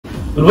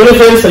Good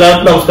friends,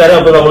 നമസ്കാരം.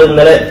 അപ്പോൾ നമ്മൾ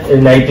ഇന്നലെ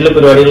നൈറ്റിലെ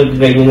പരിപാടികളൊക്കെ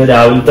കഴിഞ്ഞ്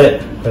രാവിലത്തെ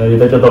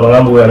ഇതൊക്കെ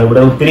തുടങ്ങാൻ പോവുകയാണ്.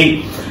 ഇവിടെ ഒത്തിരി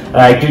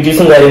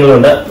ആക്ടിവിറ്റീസും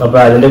കാര്യങ്ങളുണ്ട്. അപ്പൊ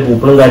അതിന്റെ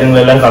കൂപ്പണും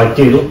കാര്യങ്ങളെല്ലാം കളക്ട്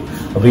ചെയ്തു.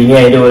 അപ്പൊ ഇനി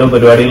അതിന്റെ ഓരോ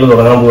പരിപാടികൾ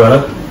തുടങ്ങാൻ പോവുകയാണ്.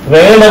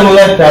 വേഗം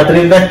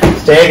രാത്രിയിലത്തെ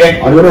സ്റ്റേ ഒക്കെ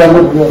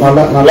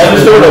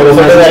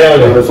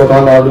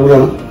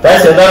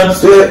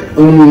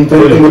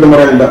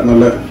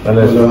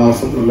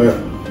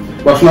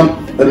ഭക്ഷണം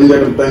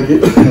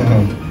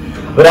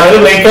രാവിലെ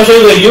ബ്രേക്ക്ഫാസ്റ്റ്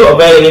കഴിച്ചു.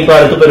 അപ്പൊ ഇനിയിപ്പോ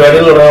അടുത്ത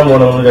പരിപാടികൾ തുടങ്ങാൻ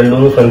പോകണം.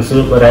 2-3 ഫ്രണ്ട്സ്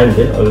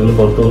വരാനുണ്ട്. അവരിന്ന്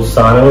പുറത്ത് കുറച്ച്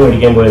സാധനങ്ങൾ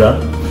മേടിക്കാൻ പോയതാണ്.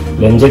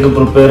 ലഞ്ചൊക്കെ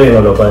പ്രിപ്പയർ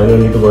ചെയ്യുന്നുണ്ടോ, അപ്പൊ അതിന്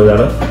വേണ്ടിട്ട്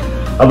പോയതാണ്.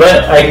 അപ്പൊ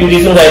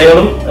ആക്ടിവിറ്റീസും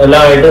കാര്യങ്ങളും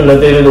എല്ലാം ആയിട്ട്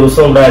ഇന്നത്തെ ഒരു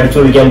ദിവസം ഇവിടെ അടിച്ചു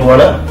പിടിക്കാൻ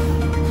പോവാണ്.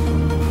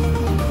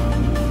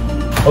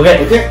 Okay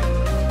okay.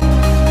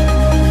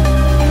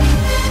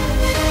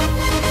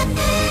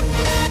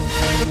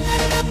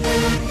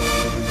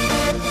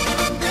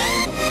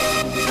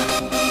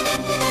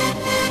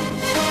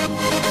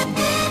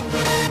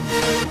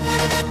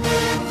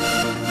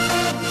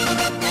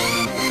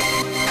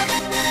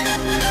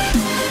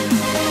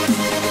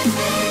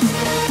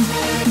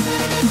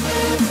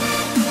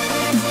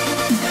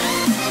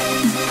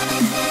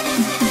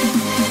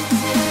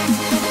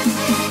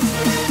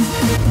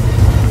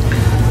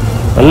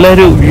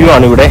 നല്ലൊരു വ്യൂ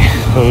ആണ് ഇവിടെ.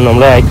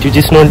 നമ്മളെ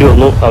ആക്ടിവിറ്റീസിന് വേണ്ടി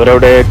വന്നു.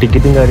 അവരവിടെ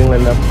ടിക്കറ്റും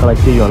കാര്യങ്ങളെല്ലാം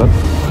കളക്ട് ചെയ്യുവാണ്.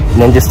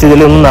 ഞാൻ ജസ്റ്റ്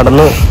ഇതിലൊന്ന്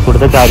നടന്ന്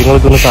ഇവിടുത്തെ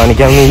കാര്യങ്ങളൊക്കെ ഒന്ന്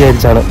കാണിക്കാമെന്ന്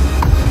വിചാരിച്ചാണ്.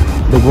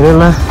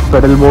 ഇങ്ങനെയുള്ള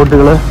പെഡൽ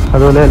ബോട്ടുകൾ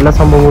അതുപോലെ എല്ലാ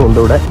സംഭവങ്ങളും ഉണ്ട്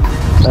ഇവിടെ.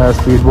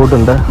 സ്പീഡ് ബോട്ട്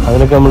ഉണ്ട്.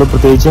 അതിനൊക്കെ നമ്മൾ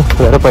പ്രത്യേകിച്ച്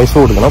വേറെ പൈസ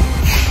കൊടുക്കണം.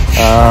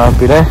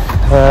 പിന്നെ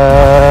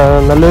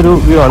നല്ലൊരു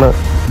വ്യൂ ആണ്.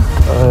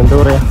 എന്താ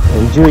പറയുക,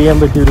 എൻജോയ് ചെയ്യാൻ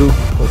പറ്റിയൊരു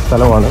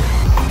സ്ഥലമാണ്.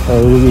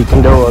 ഒരു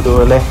വീക്കെൻഡോ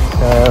അതുപോലെ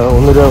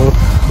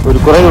ഒരു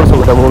കുറേ ദിവസം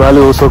പറ്റാം, 3-4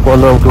 ദിവസമൊക്കെ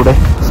വന്ന് നമുക്കിവിടെ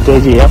സ്റ്റേ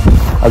ചെയ്യാം.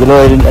 അതിന്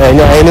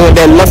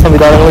വേണ്ടി എല്ലാ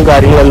സംവിധാനങ്ങളും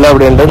കാര്യങ്ങളെല്ലാം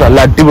ഇവിടെ ഉണ്ട്. നല്ല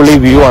അടിപൊളി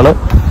വ്യൂ ആണ്.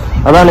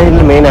 അതാണ്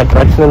ഇതിന്റെ മെയിൻ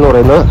അട്രാക്ഷൻ എന്ന്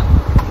പറയുന്നത്.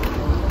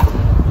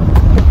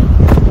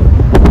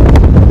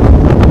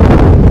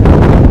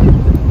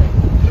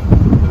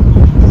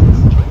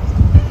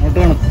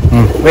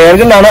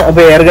 എയർഗണ്ണാണ്.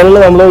 അപ്പൊ എയർഗണ്ണിൽ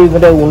നമ്മൾ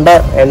ഇതിന്റെ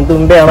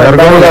എന്തുണ്ടയാണ്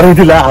എന്താണെന്ന്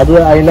അറിയത്തില്ല. അത്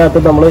അതിനകത്ത്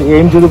നമ്മൾ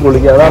എയിം ചെയ്ത്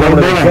പൊളിക്കുക. അതാണ്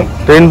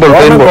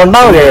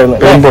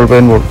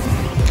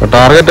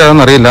ടാർഗറ്റ്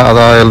ആണെന്ന് അറിയില്ല.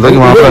 അതാ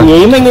എൽദോയ്ക്ക്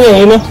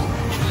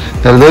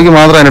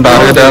മാത്രം അതിന്റെ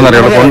ടാർഗറ്റ് ആണെന്ന്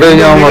അറിയാം. കൊണ്ടു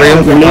കഴിഞ്ഞാൽ അവൻ പറയും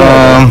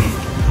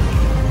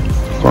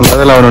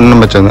കൊണ്ടതിൽ അവനൊന്നും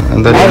വെച്ചെന്ന്.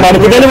 എന്തായാലും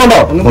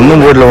ഒന്നും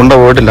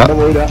പോയിട്ടില്ല.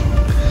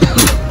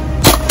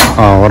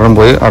 ഒരെണ്ണം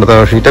പോയി. അടുത്ത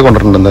ഷീറ്റൊക്കെ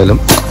കൊണ്ടിട്ടുണ്ട് എന്തായാലും.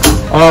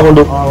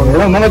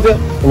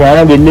 ഞാൻ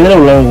വെല്ലുവിളി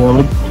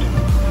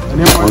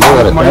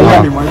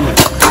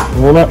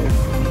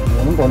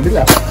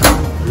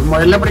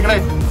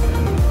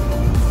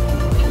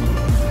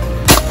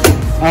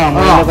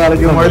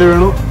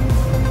വീണു.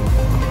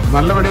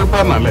 നല്ല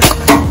വെടിവെപ്പായിരുന്നല്ലേ?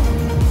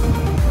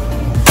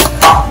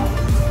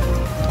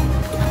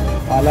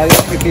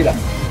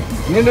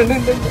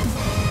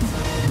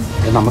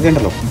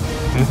 നമുക്കുണ്ടല്ലോ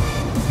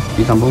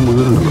ഈ സംഭവം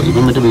മുഴുവനുണ്ടല്ലോ.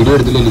 ഇപ്പം മറ്റേ വീഡിയോ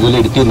എടുത്തില്ല, ഇതുപോലെ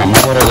എഡിറ്റ് ചെയ്ത് നമ്മൾ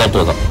ഓരോ ഇതായിട്ട്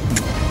വെക്കാം.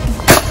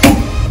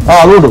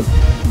 അതുകൊണ്ടു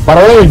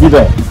പറയാൻ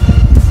വിളിച്ചിട്ടേ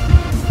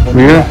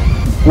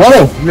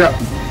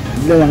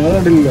ഇല്ല, ഞങ്ങൾ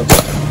കണ്ടില്ലല്ലോ.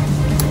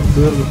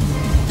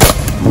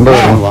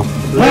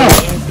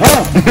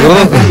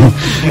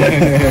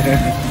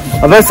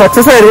 അപ്പൊ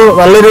സക്സസ് ആയിരുന്നു.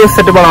 നല്ലൊരു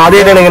സെറ്റപ്പാണ്.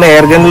 ആദ്യമായിട്ടാണ് ഇങ്ങനെ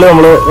എയർ ഗണ്ണിൽ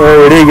നമ്മൾ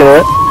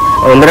വെടിവെക്കുന്നത്.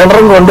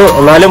 1-2 കൊണ്ട്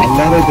എന്നാലും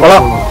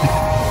കൊള്ളാം.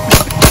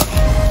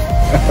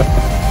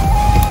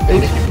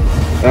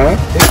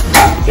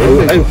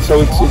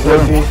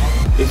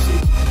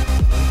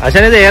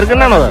 അച്ഛൻ ഇത് എയർ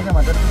ഗണ്ണാണോ? അത്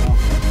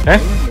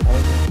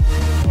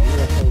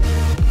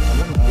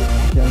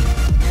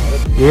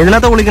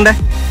ഏതിനകത്താ വിളിക്കണ്ടേ?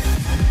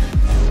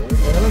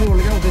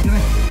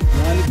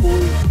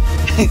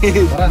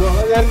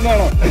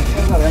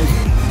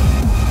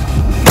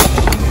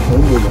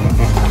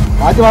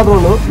 മാറ്റി മാത്രമേ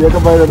ഉള്ളൂ.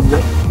 ജേക്കപ്പായടുത്ത്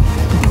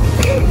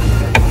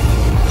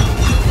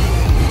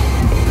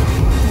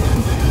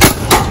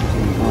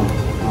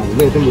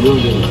ഏറ്റവും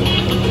ബുദ്ധിമുട്ട്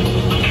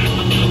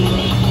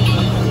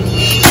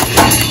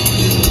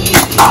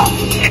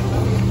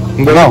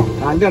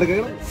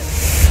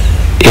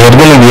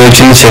എയർഗൺ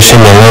ഉപയോഗിച്ചതിന് ശേഷം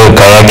ഞങ്ങൾ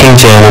കയാക്കിംഗ്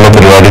ചെയ്യാനുള്ള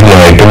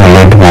പരിപാടികളായിട്ട്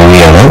മുന്നോട്ട്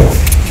പോവുകയാണ്.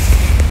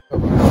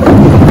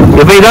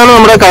 ഇപ്പൊ ഇതാണ്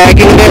നമ്മുടെ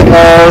കയാക്കിങ്ങിന്റെ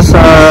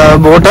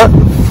ബോട്ട്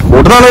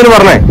എന്നാണ് ഇവര്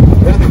പറഞ്ഞേ.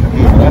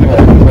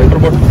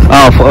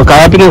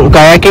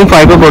 കയാക്കിംഗ്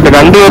ഫൈബർ ബോട്ട്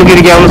 2 പേർക്ക്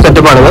ഇരിക്കാവുന്ന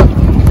സെറ്റപ്പാണിത്.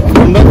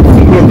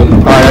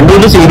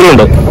 2 സീറ്റും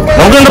ഉണ്ട്.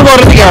 നമുക്ക് 2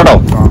 പേർക്ക് ഇരിക്കാം കേട്ടോ.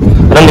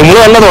 കാരണം നിങ്ങൾ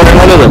തന്നെ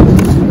തുടങ്ങുന്നത്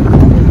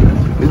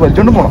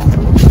വലിച്ചോണ്ട് പോണം.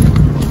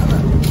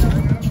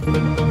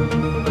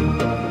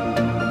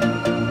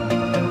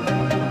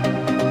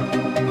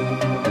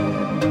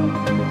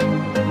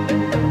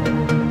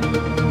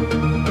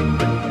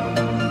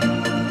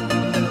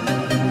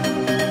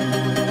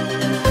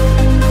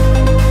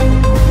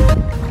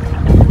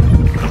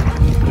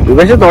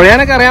 പക്ഷെ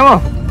തുഴയാനൊക്കെ അറിയാമോ?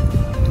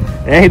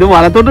 ഇത്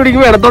വലത്തോട്ട്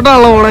പിടിക്കുമ്പോ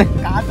ഇടത്തോട്ടാണല്ലോ പോണേ.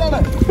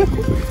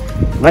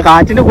 എന്നാ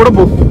കാറ്റിന്റെ കൂടെ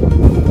പോകും.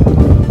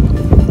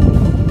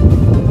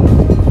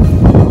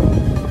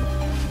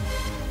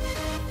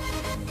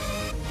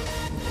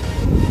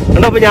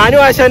 അപ്പൊ ഞാനും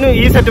ആശാനും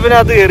ഈ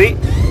സെറ്റപ്പിനകത്ത് കയറി.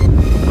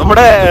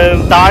 നമ്മുടെ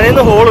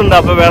താഴേന്ന് ഹോളുണ്ട്,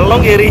 അപ്പൊ വെള്ളം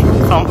കയറി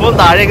സംഭവം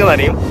താഴേക്ക്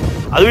നനയും.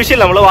 അത്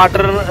വിഷയമില്ല, നമ്മൾ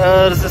വാട്ടർ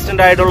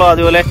റെസിസ്റ്റന്റ് ആയിട്ടുള്ള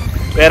അതുപോലെ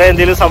വേറെ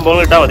എന്തെങ്കിലും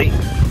സംഭവങ്ങൾ ഇട്ടാൽ മതി.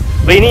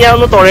 അപ്പൊ ഇനി ഞാൻ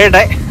ഒന്ന്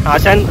തുഴയട്ടെ.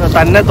 ആശാൻ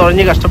തന്നെ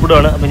തുഴഞ്ഞ്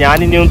കഷ്ടപ്പെടുവാണ്. അപ്പൊ ഞാൻ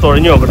ഇനി ഒന്ന്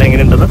തുഴഞ്ഞു നോക്കട്ടെ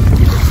എങ്ങനെയുണ്ടെന്ന്.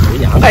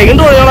 ഞാൻ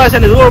കൈകൊണ്ട് തുഴഞ്ഞോളാം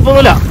ആശാൻ, ഇത്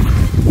കുഴപ്പമൊന്നുമില്ല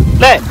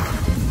അല്ലേ?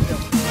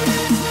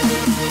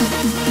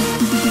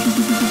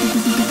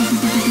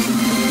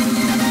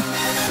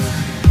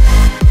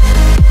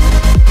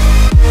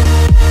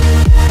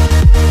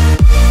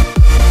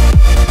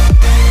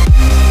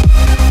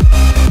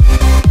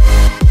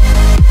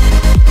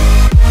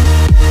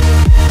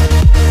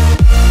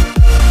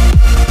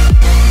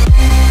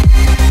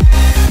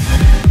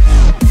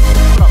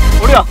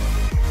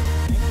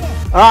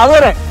 ആ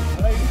അതുവരെ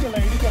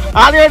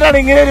ആദ്യമായിട്ടാണ്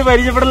ഇങ്ങനെ ഒരു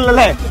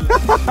പരിചയപ്പെടലല്ലേ?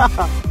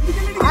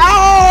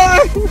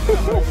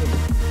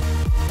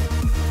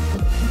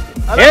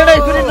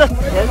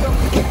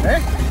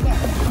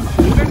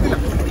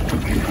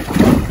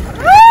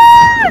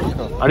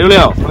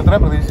 അടിപൊളിയാണോ?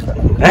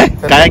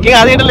 കയാക്കിങ്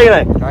ആദ്യമായിട്ടല്ലേ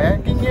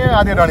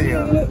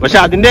ചെയ്യുന്നത്? പക്ഷെ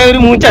അതിന്റെ ഒരു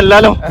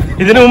മൂച്ചല്ലോ,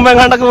 ഇതിനു മുമ്പ്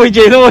എങ്ങാണ്ടൊക്കെ പോയി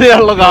ചെയ്ത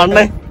പോലെയാണല്ലോ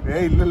കാണണേ.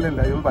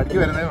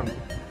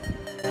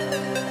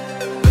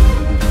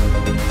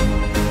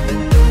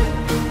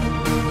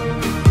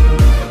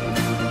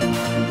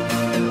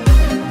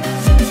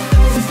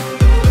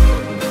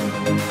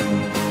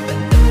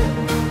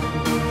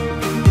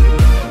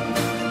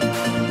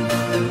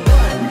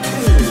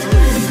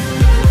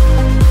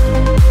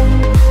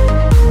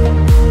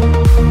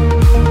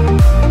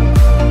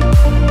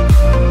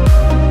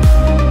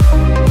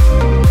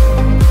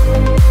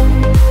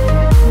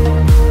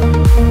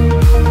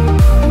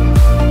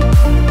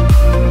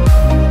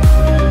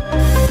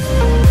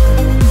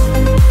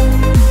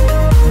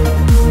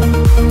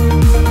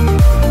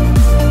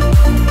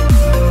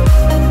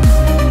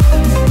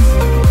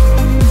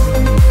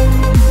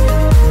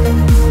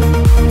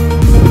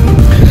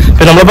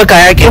 നമ്മളിപ്പോ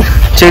കയാക്കിങ്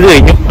ചെയ്ത്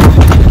കഴിഞ്ഞു.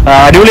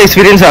 അടിപൊളി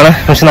എക്സ്പീരിയൻസ് ആണ്.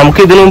 പക്ഷെ നമുക്ക്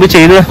ഇതിനു മുമ്പ്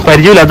ചെയ്ത്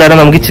പരിചയമില്ലാത്തവരെ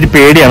നമുക്ക് ഇച്ചിരി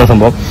പേടിയാണ്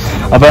സംഭവം.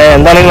 അപ്പൊ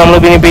എന്താണെങ്കിലും നമ്മൾ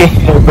പിന്നെ ഇപ്പൊ ഈ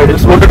പെഡിൽ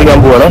സ്പോട്ട് എടുക്കാൻ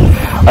പോവാണ്.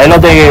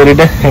 അതിനകത്ത്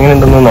കയറിയിട്ട്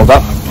എങ്ങനെയുണ്ടെന്ന്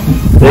നോക്കാം.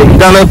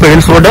 ഇതാണ്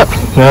പെഡിൽ സ്പോട്ട്.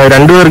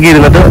 രണ്ടുപേർക്ക്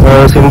ഇരുന്നിട്ട്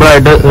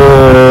സിമ്പിളായിട്ട്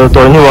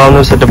തുഴഞ്ഞു പോകാവുന്ന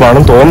ഒരു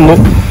സെറ്റപ്പാണെന്ന് തോന്നുന്നു.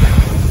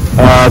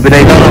 പിന്നെ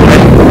ഇതാണ് നമ്മുടെ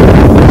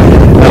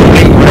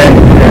ഇവിടെ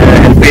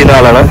ഹെൽപ്പ് ചെയ്യുന്ന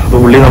ആളാണ്.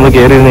 പുള്ളി നമ്മൾ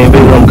കയറി കഴിയുമ്പോൾ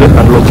ഇത് നമുക്ക്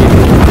അൺലോക്ക് ചെയ്യും.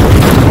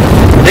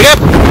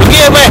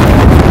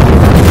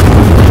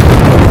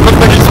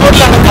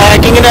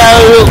 കയാക്കിങ്ങിന്റെ ആ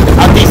ഒരു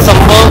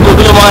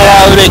അതിസംഭവമായ ആ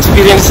ഒരു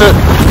എക്സ്പീരിയൻസ്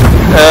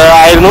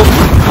ആയിരുന്നു.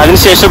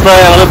 അതിനുശേഷം ഇപ്പോൾ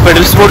ഞങ്ങൾ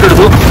പെഡൽ സ്പോട്ട്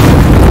എടുത്തു.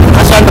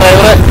 ആശാൻ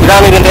ഡ്രൈവർ.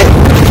 ഇതാണ് ഇതിന്റെ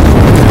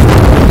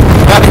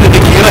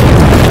ഗിയർ.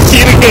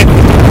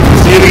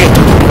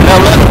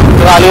 നമ്മൾ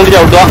കാലുകൊണ്ട്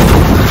ചവിട്ടുക,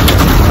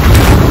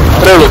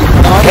 അത്രേ ഉള്ളൂ.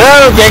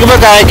 കേൾക്കുമ്പോൾ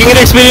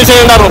കയാക്കിങ്ങിന്റെ എക്സ്പീരിയൻസ്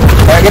ഉണ്ടായിരുന്നു.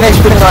 കയാക്കിന്റെ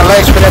എക്സ്പീരിയൻസ് നല്ല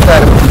എക്സ്പീരിയൻസ്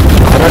ആയിരുന്നു.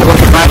 അതുകൊണ്ട്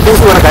കുറച്ച്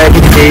പ്രാക്ടീസ് വേണം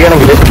കയാക്കിങ്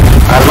ചെയ്യണമെങ്കിൽ.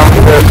 കാരണം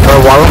ഇത്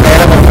വളം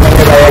നേരെ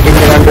നോക്കണമെങ്കിൽ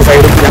കയാക്കിങ്ങിന് രണ്ട്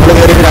സൈഡിൽ ഞങ്ങൾ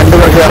കയറിയിട്ട് 2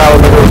 പേർക്ക്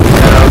കയറാവുന്നൊരു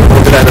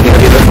ബോട്ടിലാണ്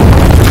കയറിയത്.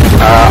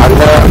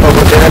 അതിന്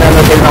പ്രത്യേകത എന്ന്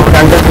വെച്ചാൽ നമ്മൾ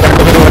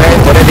രണ്ടുപേരും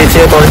ഒരേ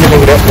ദിശയെ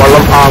തുഴഞ്ഞില്ലെങ്കിൽ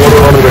വള്ളം അങ്ങോട്ട്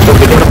ഇങ്ങോട്ട് കിട്ടും.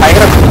 പിന്നെ ഇവിടെ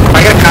ഭയങ്കര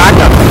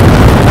കാറ്റാണ്.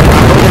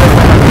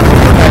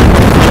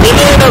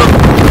 എങ്ങനെയാണ്?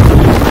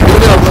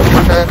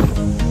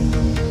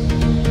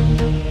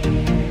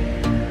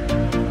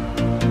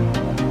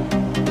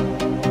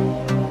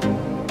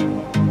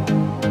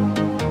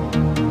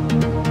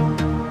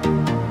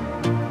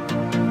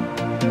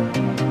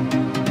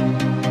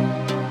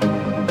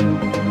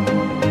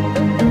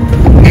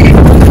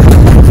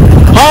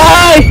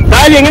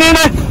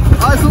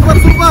 Super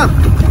super.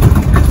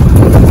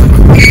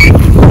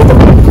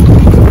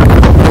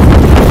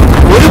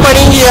 ഒരു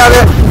പണിയും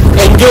ചെയ്യാതെ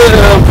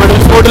പെഡൽ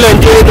സ്പോട്ടിൽ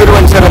എൻജോയ് ചെയ്ത ഒരു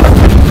മനുഷ്യനാണ്.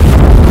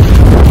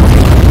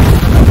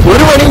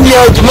 ഒരു പണിയും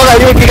ചെയ്യാതെ ചുമ്മാ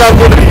കരി വെട്ടി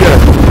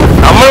കാണിക്കൊണ്ടിരിക്കുകയാണ്.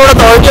 നമ്മളിവിടെ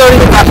തുഴച്ചു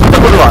കഴിഞ്ഞ്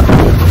കഷ്ടപ്പെടുക.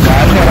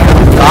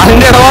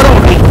 കാലിന്റെ ഇടപാടും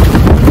കൂട്ടി.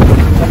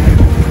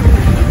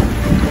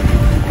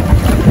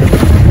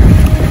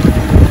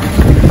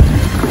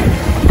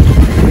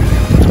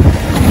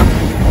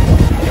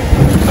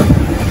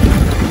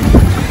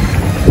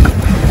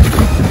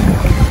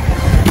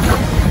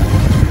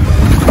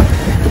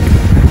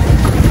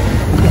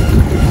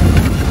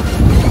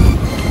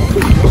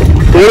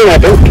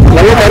 മാറ്റം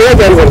നല്ല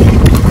അറിയാൻ പോകും.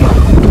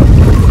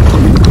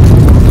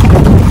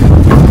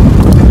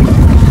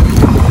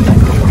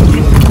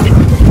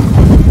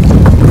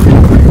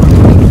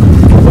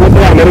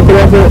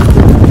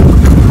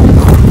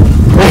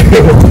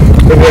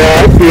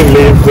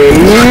 അമേരിക്കയിലേക്ക്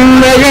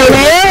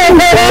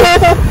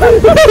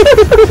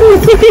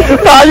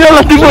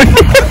താജുള്ളത്തിൽ പോയി.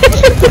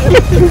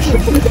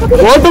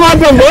 വോട്ട്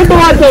മാറ്റം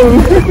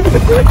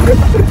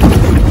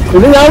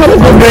ഇത് ഞാൻ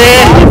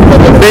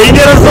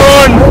ഡേഞ്ചറസ്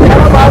സോൺ.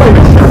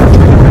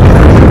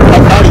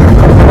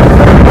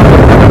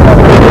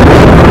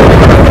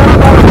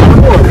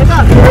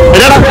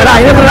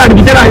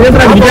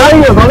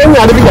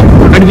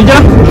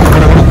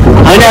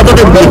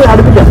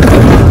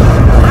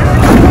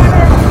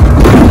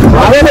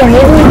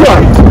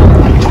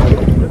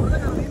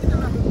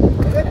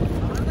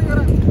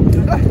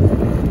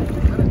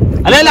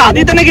 അല്ല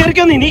അതിൽ തന്നെ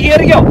കേറിക്കോ, നീ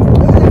കേറിക്കോ.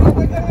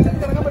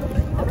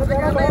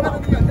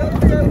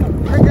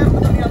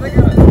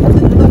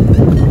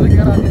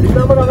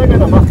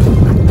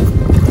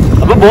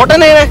 അപ്പൊ ബോട്ട്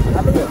തന്നെ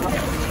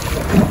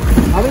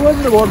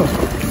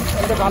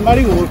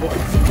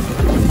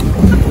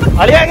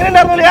അളിയ എങ്ങനെ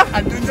ഉണ്ടായിരുന്നു അളിയ?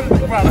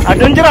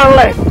 അഡ്വഞ്ചർ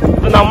ആണല്ലേ?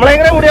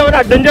 നമ്മളെങ്ങനെ കൂടി അവൻ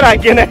അഡ്വഞ്ചർ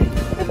ആക്കിയനെ.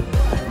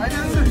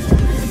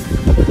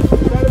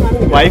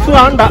 വൈഫ്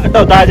കാണണ്ട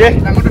കേട്ടോ താജെ,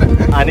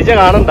 അനുജ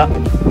കാണണ്ട.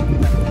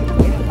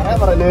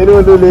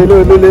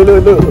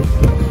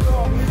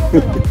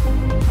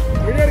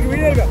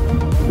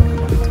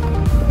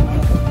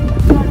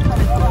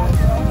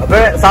 അപ്പൊ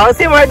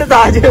സാഹസ്യമായിട്ട്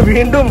താജ്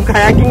വീണ്ടും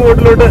കയാക്കിംഗ്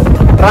ബോട്ടിലോട്ട്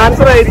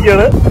ട്രാൻസ്ഫർ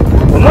ആയിരിക്കുകയാണ്.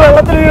 ഒന്ന്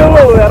വെള്ളത്തിൽ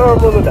വീഴുന്നു, വേറെ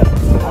കുഴപ്പമൊന്നുമില്ല.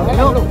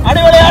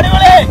 അടിപൊളി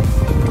അടിപൊളി.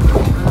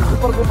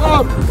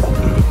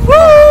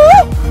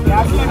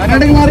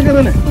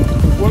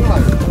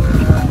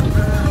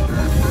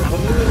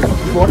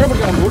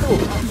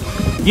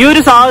 ഈ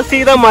ഒരു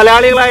സാഹസികത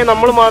മലയാളികളായ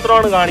നമ്മൾ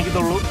മാത്രമാണ്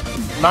കാണിക്കത്തുള്ളൂ.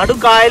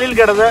 നടുക്കായലിൽ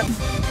കിടന്ന്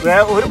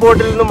ഒരു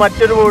ബോട്ടിൽ നിന്ന്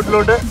മറ്റൊരു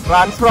ബോട്ടിലോട്ട്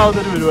ട്രാൻസ്ഫർ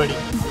ആവുന്ന ഒരു പരിപാടി.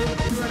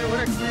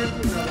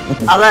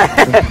 അതെ,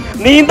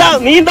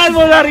 നീന്താൻ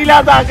പോലും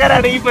അറിയില്ലാത്ത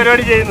ആൾക്കാരാണ് ഈ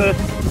പരിപാടി ചെയ്യുന്നത്.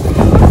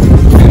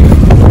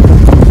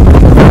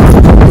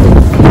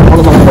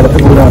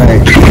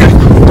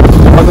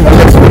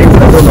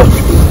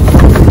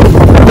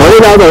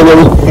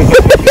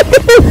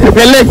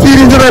 നല്ല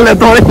എക്സ്പീരിയൻസ് അല്ലേ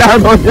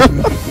തോന്നിട്ടാണോ?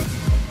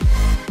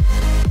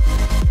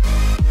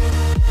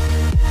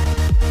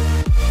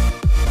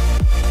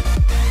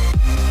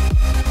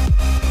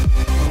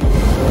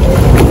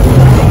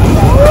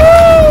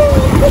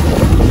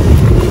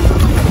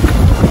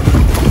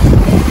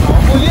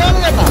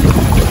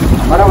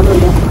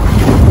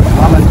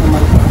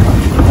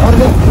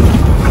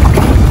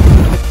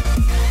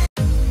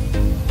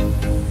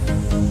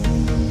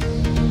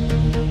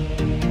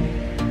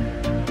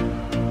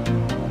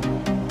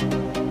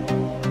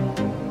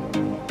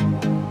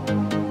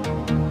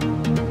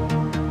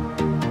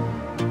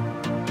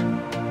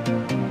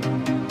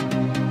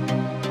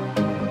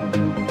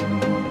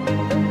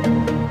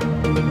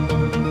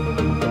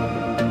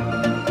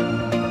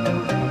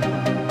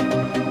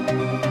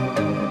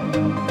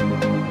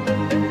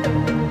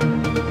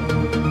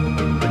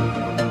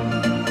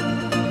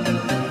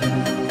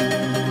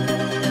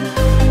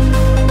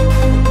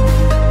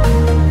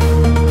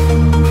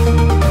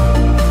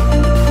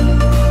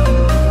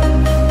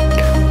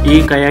 ഈ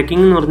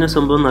കയാക്കിംഗ് എന്ന് പറഞ്ഞ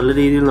സംഭവം നല്ല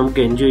രീതിയിൽ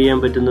നമുക്ക് എൻജോയ് ചെയ്യാൻ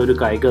പറ്റുന്ന ഒരു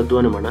കായിക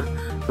അധ്വാനമാണ്.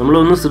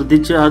 നമ്മളൊന്ന്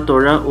ശ്രദ്ധിച്ച് ആ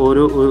തുഴ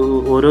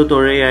ഓരോ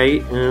തുഴയായി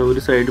ഒരു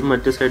സൈഡും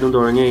മറ്റേ സൈഡും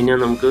തുഴഞ്ഞു കഴിഞ്ഞാൽ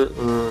നമുക്ക്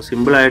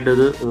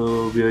സിമ്പിളായിട്ടത്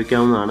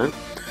ഉപയോഗിക്കാവുന്നതാണ്.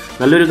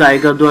 നല്ലൊരു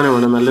കായിക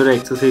അധ്വാനമാണ്, നല്ലൊരു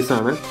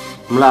എക്സസൈസാണ്.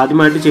 നമ്മൾ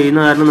ആദ്യമായിട്ട്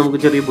ചെയ്യുന്ന കാരണം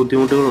നമുക്ക് ചെറിയ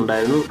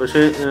ബുദ്ധിമുട്ടുകളുണ്ടായിരുന്നു.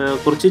 പക്ഷേ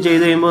കുറച്ച്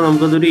ചെയ്ത് കഴിയുമ്പോൾ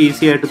നമുക്കതൊരു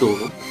ഈസി ആയിട്ട്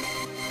തോന്നും.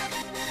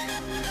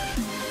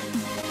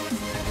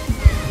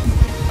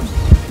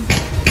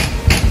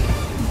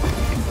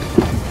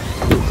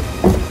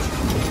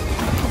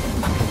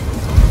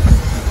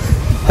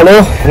 ഹലോ,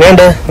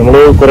 എങ്ങനെയുണ്ട്? നമ്മൾ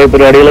കുറെ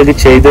പരിപാടികളൊക്കെ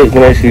ചെയ്ത്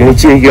ഇങ്ങനെ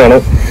ക്ഷീണിച്ചിരിക്കുകയാണ്.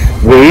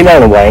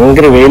 വെയിലാണ്,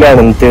 ഭയങ്കര വെയിലാണ്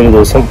ഇന്നത്തെ ഒരു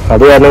ദിവസം.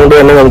 അത് കാരണം കൊണ്ട്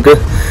തന്നെ നമുക്ക്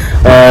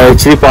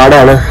ഇച്ചിരി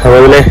പാടാണ്.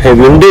 അതുപോലെ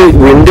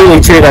വിൻഡ്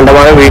ഇച്ചിരി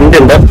കണ്ടമാനം വിൻഡ്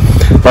ഉണ്ട്.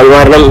 അത്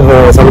കാരണം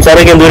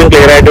സംസാരമൊക്കെ എന്തോരം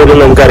ക്ലിയർ ആയിട്ട്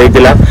വരും നമുക്ക്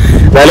അറിയത്തില്ല.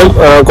 എന്നാലും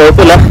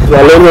കുഴപ്പമില്ല,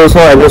 നല്ലൊരു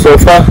ദിവസമായിരുന്നു.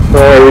 Sofa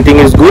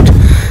everything is good.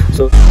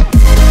 So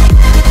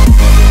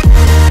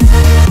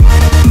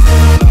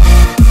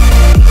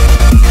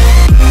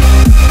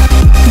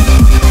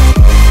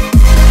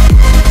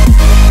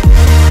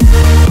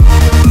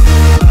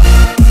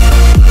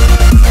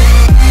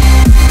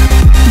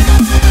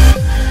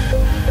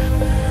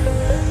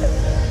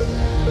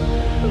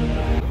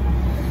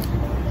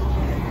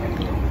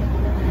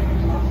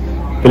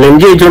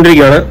lunch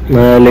കഴിച്ചുകൊണ്ടിരിക്കുകയാണ്.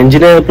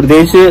 ലഞ്ചിന്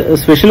പ്രത്യേകിച്ച്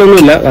സ്പെഷ്യൽ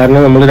ഒന്നുമില്ല.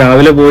 കാരണം നമ്മൾ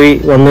രാവിലെ പോയി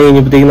വന്നു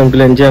കഴിഞ്ഞപ്പോഴത്തേക്കും നമുക്ക്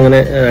ലഞ്ച് അങ്ങനെ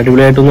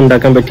അടിപൊളിയായിട്ടൊന്നും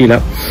ഉണ്ടാക്കാൻ പറ്റിയില്ല.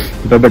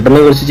 ഇപ്പൊ പെട്ടെന്ന്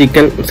കുറച്ച്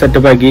ചിക്കൻ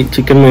സെറ്റപ്പ് ആക്കി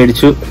ചിക്കൻ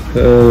മേടിച്ചു.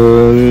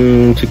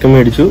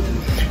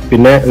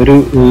 പിന്നെ ഒരു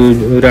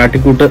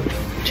ആട്ടിക്കൂട്ട്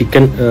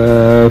ചിക്കൻ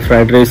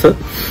ഫ്രൈഡ് റൈസ്.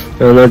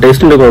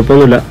 ടേസ്റ്റ് ഉണ്ട്,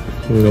 കുഴപ്പമൊന്നുമില്ല.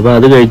 അപ്പൊ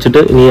അത്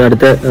കഴിച്ചിട്ട് ഇനി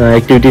അടുത്ത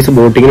ആക്ടിവിറ്റീസ്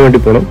ബോട്ടിങ്ങിന് വേണ്ടി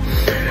പോകണം.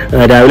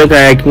 രാവിലെ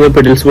കയാക്കിങ്,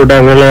 പെഡൽ സ്പോട്ട്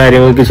അങ്ങനെയുള്ള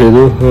കാര്യങ്ങളൊക്കെ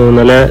ചെയ്തു.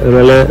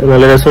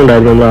 നല്ല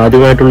രസമുണ്ടായിരുന്നു. നമ്മൾ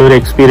ആദ്യമായിട്ടുള്ള ഒരു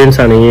എക്സ്പീരിയൻസ്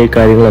ആണ് ഈ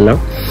കാര്യങ്ങളെല്ലാം.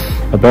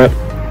 അപ്പൊ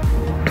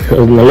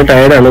നല്ല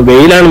ടയർഡാണ്.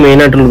 വെയിലാണ് മെയിൻ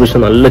ആയിട്ടുള്ള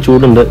പ്രശ്നം, നല്ല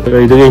ചൂടുണ്ട്.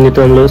 ഇത് കഴിഞ്ഞിട്ട്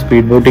നമ്മൾ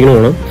സ്പീഡ് ബോട്ടിങ്ങിന്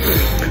പോകണം.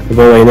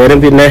 അപ്പോൾ വൈകുന്നേരം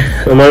പിന്നെ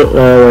നമ്മൾ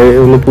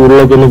ഒന്ന്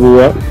പൂളിലൊക്കെ ഒന്ന്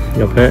പോവുക.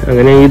 അപ്പൊ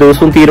അങ്ങനെ ഈ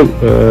ദിവസവും തീരും.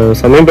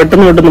 സമയം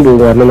പെട്ടെന്ന് പോകും.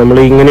 കാരണം നമ്മൾ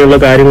ഇങ്ങനെയുള്ള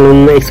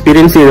കാര്യങ്ങളൊന്നും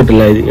എക്സ്പീരിയൻസ്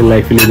ചെയ്തിട്ടില്ല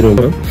ലൈഫിൽ ഇതിനു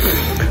മുമ്പ്.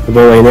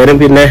 അപ്പോൾ വൈകുന്നേരം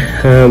പിന്നെ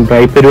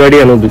ഡ്രൈ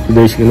പരിപാടിയാണ്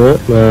ഉദ്ദേശിക്കുന്നത്.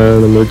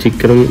 നമ്മൾ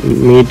ചിക്കനും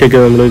മീറ്റൊക്കെ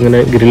നമ്മൾ ഇങ്ങനെ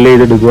ഗ്രില്ല്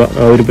ചെയ്തെടുക്കുക,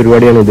 ആ ഒരു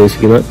പരിപാടിയാണ്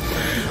ഉദ്ദേശിക്കുന്നത്.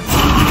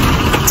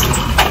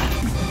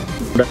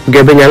 ഓക്കെ,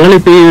 അപ്പൊ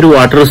ഞങ്ങളിപ്പോ ഈ ഒരു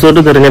വാട്ടർ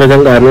റിസോർട്ട് തിരഞ്ഞെടുക്കാൻ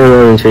കാരണം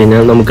എന്താണെന്ന് വെച്ച്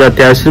കഴിഞ്ഞാൽ നമുക്ക്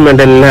അത്യാവശ്യം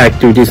വേണ്ട എല്ലാ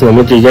ആക്ടിവിറ്റീസും,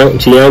 നമ്മൾ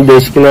ചെയ്യാൻ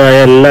ഉദ്ദേശിക്കുന്നതായ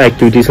എല്ലാ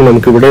ആക്ടിവിറ്റീസും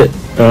നമുക്ക് ഇവിടെ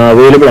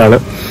അവൈലബിൾ ആണ്.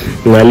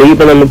 അല്ലെങ്കിൽ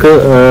ഇപ്പൊ നമുക്ക്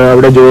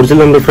അവിടെ ജോർജിൽ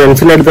നമ്മുടെ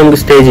ഫ്രണ്ട്സിന്റെ അടുത്ത് നമുക്ക്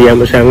സ്റ്റേ ചെയ്യാം.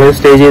 പക്ഷെ അങ്ങനെ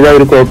സ്റ്റേ ചെയ്താൽ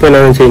ഒരു കുഴപ്പം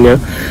എന്താണെന്ന് വെച്ച് കഴിഞ്ഞാൽ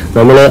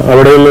നമ്മൾ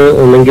അവിടെ നിന്ന്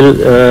ഒന്നെങ്കിൽ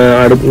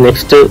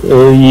നെക്സ്റ്റ്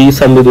ഈ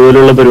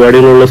ഇതുപോലുള്ള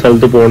പരിപാടികളുള്ള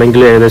സ്ഥലത്ത്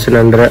പോകണമെങ്കിൽ ഏകദേശം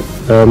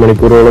 2.5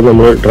 മണിക്കൂറോളം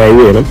നമ്മൾ ഡ്രൈവ്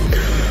ചെയ്യണം.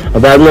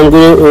 അപ്പോൾ അത്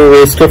നമുക്ക്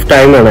വേസ്റ്റ് ഓഫ്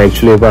ടൈമാണ്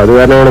ആക്ച്വലി. അപ്പോൾ അത്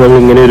കാരണമാണ് നമ്മൾ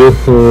ഇങ്ങനെ ഒരു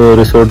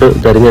റിസോർട്ട്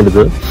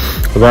തിരഞ്ഞെടുത്തത്.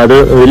 അപ്പോൾ അത്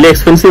വലിയ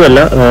എക്സ്പെൻസീവ് അല്ല,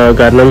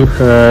 കാരണം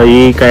ഈ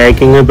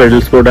കയാക്കിങ്, പെഡൽ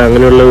സ്പോർട്ട്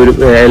അങ്ങനെയുള്ള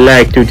എല്ലാ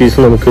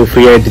ആക്ടിവിറ്റീസും നമുക്ക്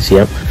ഫ്രീ ആയിട്ട്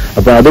ചെയ്യാം.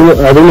 അപ്പോൾ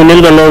അത് മുന്നിൽ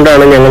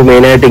കണ്ടുകൊണ്ടാണ് ഞങ്ങൾ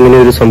മെയിനായിട്ട് ഇങ്ങനെ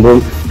ഒരു സംഭവം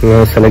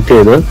സെലക്ട്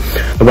ചെയ്തത്.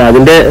 അപ്പോൾ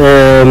അതിന്റെ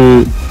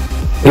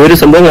ഈ ഒരു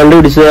സംഭവം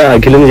കണ്ടുപിടിച്ചത്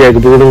അഖിലും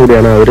ജേക്കബോടും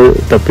കൂടിയാണ്. അവർ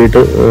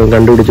തപ്പിയിട്ട്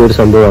കണ്ടുപിടിച്ച ഒരു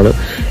സംഭവമാണ്.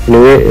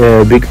 Anyway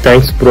big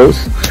thanks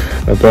bros.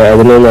 അപ്പോൾ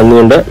അതിന്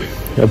നന്ദിയുണ്ട്.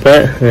 അപ്പോൾ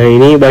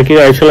ഇനി ബാക്കി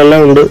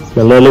കാഴ്ചകളെല്ലാം ഉണ്ട്,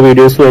 നല്ല നല്ല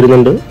വീഡിയോസ്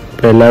വരുന്നുണ്ട്.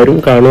 അപ്പോൾ എല്ലാവരും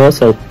കാണുക,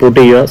 സപ്പോർട്ട്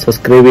ചെയ്യുക,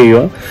 സബ്സ്ക്രൈബ് ചെയ്യുക.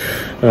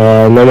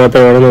 എന്നാൽ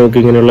മാത്രമാണ് നമുക്ക്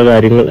ഇങ്ങനെയുള്ള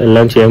കാര്യങ്ങൾ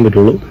എല്ലാം ചെയ്യാൻ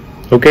പറ്റുള്ളൂ.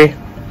 Okay,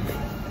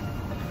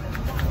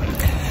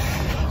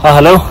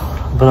 hello.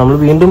 അപ്പോൾ നമ്മൾ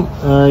വീണ്ടും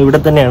ഇവിടെ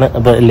തന്നെയാണ്.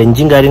 അപ്പോൾ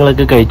ലഞ്ചും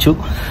കാര്യങ്ങളൊക്കെ കഴിച്ചു.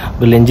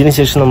 അപ്പോൾ ലഞ്ചിന്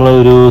ശേഷം നമ്മൾ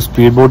ഒരു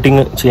സ്പീഡ്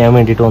ബോട്ടിങ് ചെയ്യാൻ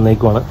വേണ്ടിയിട്ട്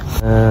വന്നേക്കുവാണ്.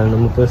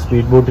 നമുക്ക്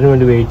സ്പീഡ് ബോട്ടിന്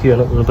വേണ്ടി വെയിറ്റ്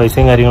ചെയ്യണം.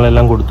 പൈസയും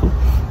കാര്യങ്ങളെല്ലാം കൊടുത്തു.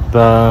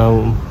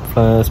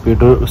 അപ്പോൾ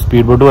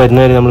സ്പീഡ് ബോട്ട്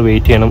വരുന്നവരെ നമ്മൾ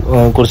വെയിറ്റ് ചെയ്യണം.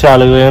 കുറച്ച്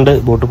ആളുകളുടെ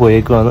ബോട്ട്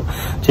പോയേക്കുവാണ്.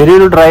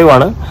 ചെറിയൊരു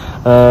ഡ്രൈവാണ്.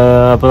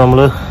 അപ്പോൾ നമ്മൾ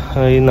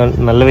ഈ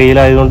നല്ല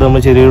വെയിലായതുകൊണ്ട്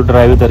നമ്മൾ ചെറിയൊരു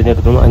ഡ്രൈവ്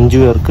തിരഞ്ഞെടുത്തു. 5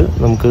 പേർക്ക്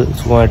നമുക്ക്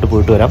സുഖമായിട്ട്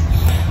പോയിട്ട് വരാം.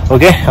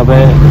 ഓക്കെ,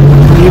 അപ്പോൾ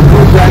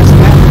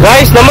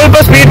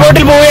നമ്മളിപ്പോൾ സ്പീഡ്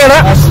ബോട്ടിൽ പോവുകയാണ്.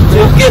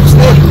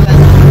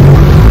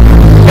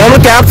 നമ്മൾ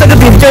ക്യാബ്സ് ഒക്കെ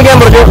തിരിച്ചു വയ്ക്കാൻ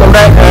പറഞ്ഞു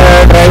നമ്മുടെ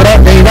ഡ്രൈവറെ.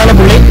 ഇതാണ്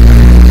പുള്ളി.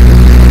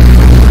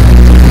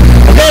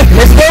 Okay,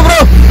 let's go bro.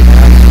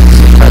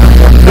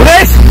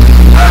 Guys,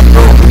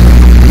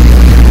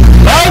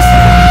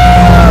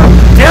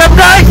 cheer up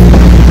guys.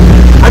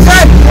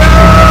 Asan.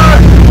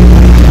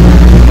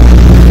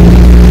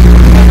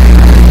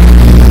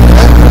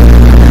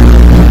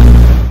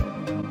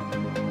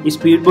 ഈ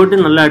സ്പീഡ് ബോട്ട്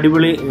നല്ല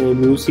അടിപൊളി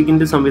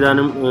മ്യൂസിക്കിന്റെ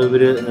സംവിധാനം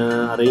ഇവർ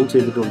അറേഞ്ച്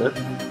ചെയ്തിട്ടുണ്ട്.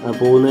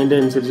 പോകുന്നതിന്റെ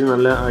അനുസരിച്ച്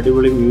നല്ല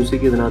അടിപൊളി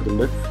മ്യൂസിക്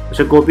ഇതിനകത്തുണ്ട്.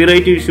 പക്ഷെ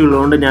കോപ്പിറൈറ്റ് ഇഷ്യൂ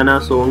ഉള്ളതുകൊണ്ട് ഞാൻ ആ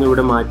സോങ്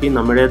ഇവിടെ മാറ്റി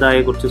നമ്മുടേതായ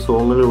കുറച്ച്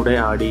സോങ്ങുകൾ ഇവിടെ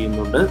ആഡ്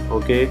ചെയ്യുന്നുണ്ട്.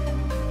 ഓക്കെ,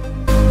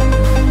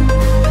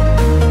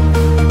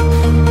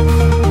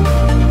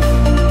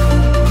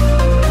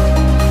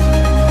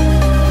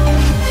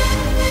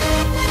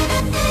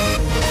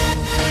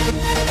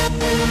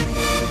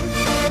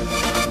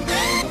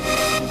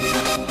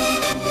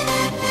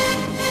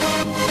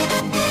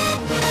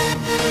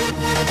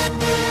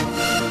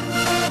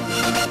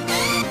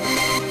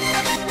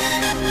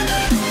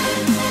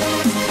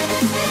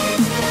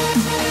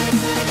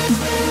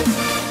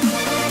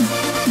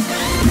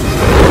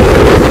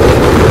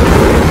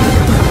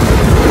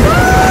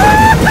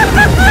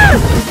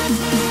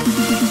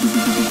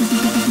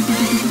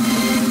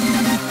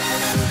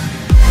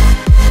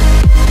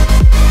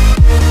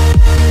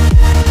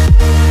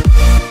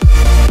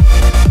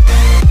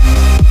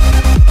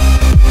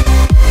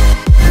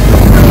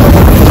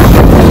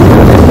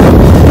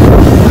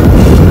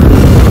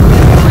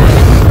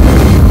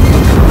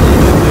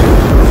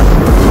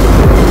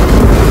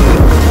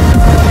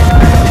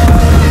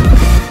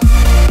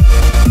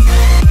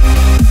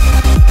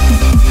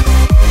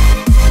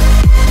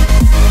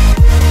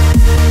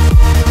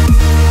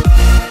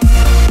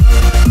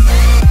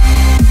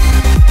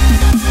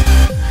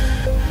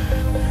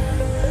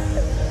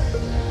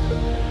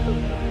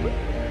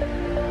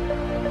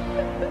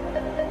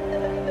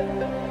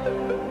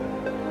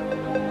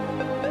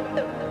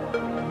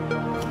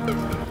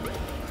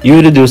 ഈ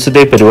ഒരു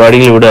ദിവസത്തെ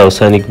പരിപാടികൾ ഇവിടെ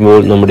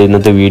അവസാനിക്കുമ്പോൾ നമ്മുടെ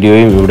ഇന്നത്തെ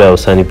വീഡിയോയും ഇവിടെ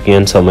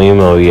അവസാനിപ്പിക്കാൻ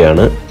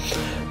സമയമാവുകയാണ്.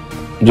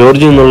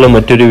 ജോർജിൽ നിന്നുള്ള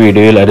മറ്റൊരു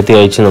വീഡിയോയിൽ അടുത്ത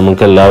ആഴ്ച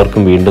നമുക്ക്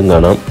എല്ലാവർക്കും വീണ്ടും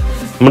കാണാം.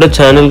 നമ്മുടെ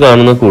ചാനൽ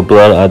കാണുന്ന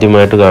കൂട്ടുകാർ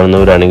ആദ്യമായിട്ട്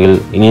കാണുന്നവരാണെങ്കിൽ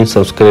ഇനിയും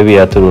സബ്സ്ക്രൈബ്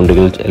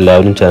ചെയ്യാത്തവരുണ്ടെങ്കിൽ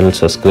എല്ലാവരും ചാനൽ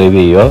സബ്സ്ക്രൈബ്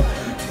ചെയ്യുക,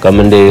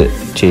 കമൻറ്റ്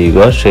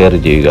ചെയ്യുക, ഷെയർ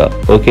ചെയ്യുക.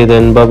 Okay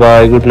then,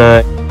 by, good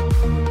night.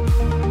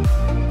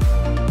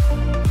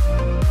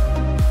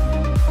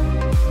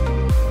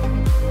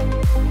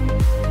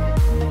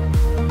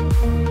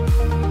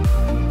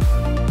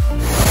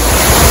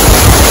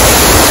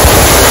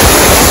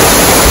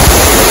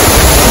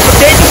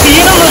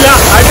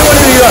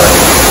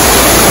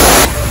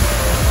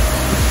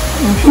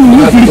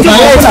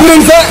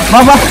 Experience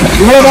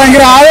ഇവിടെ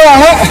ഭയങ്കര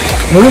ആഴമാണ്,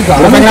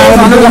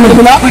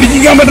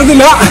 പിടിക്കാൻ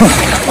പറ്റത്തില്ല.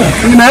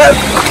 പിന്നെ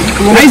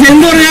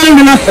എന്ത് പറഞ്ഞാലും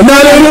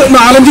എന്തായാലും ഒരു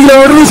 4-5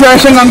 കിലോമീറ്ററിന്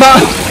ശേഷം കണ്ട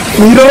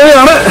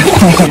നീരവയാണ്.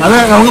 അത്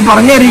നമുക്ക്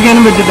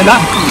പറഞ്ഞറിയിക്കാനും പറ്റത്തില്ല.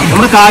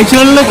 നമ്മുടെ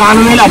കാഴ്ചകളിൽ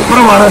കാണുന്നതിൽ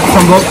അപ്പുറമാണ്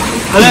സംഭവം.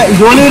 അല്ല,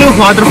 ഇതുപോലെ ഒരു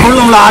വാട്ടർഫോൾ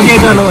നമ്മൾ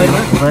ആദ്യമായിട്ടാണ്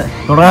വരുന്നത്.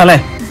 തുടങ്ങാല്ലേ?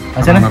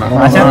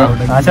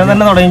 ആശാൻ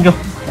തന്നെ തുടങ്ങിക്കോ.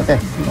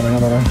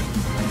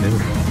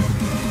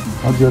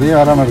 ചെറിയ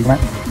ആരാണ് എടുക്കണേ?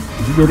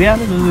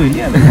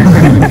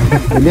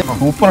 വലിയ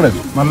സൂപ്പർ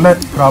നല്ല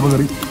ക്രാബ്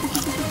കറി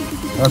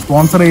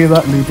സ്പോൺസർ ചെയ്ത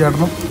ലീ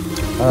ചേട്ടനും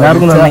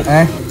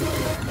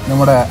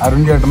നമ്മുടെ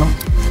അരുൺ ചേട്ടനും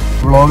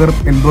വ്ളോഗർ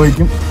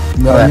എൽബ്രോയ്ക്കും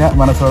നിറഞ്ഞ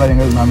മനസ്സോടെ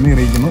ഞങ്ങൾ നന്ദി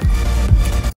അറിയിക്കുന്നു.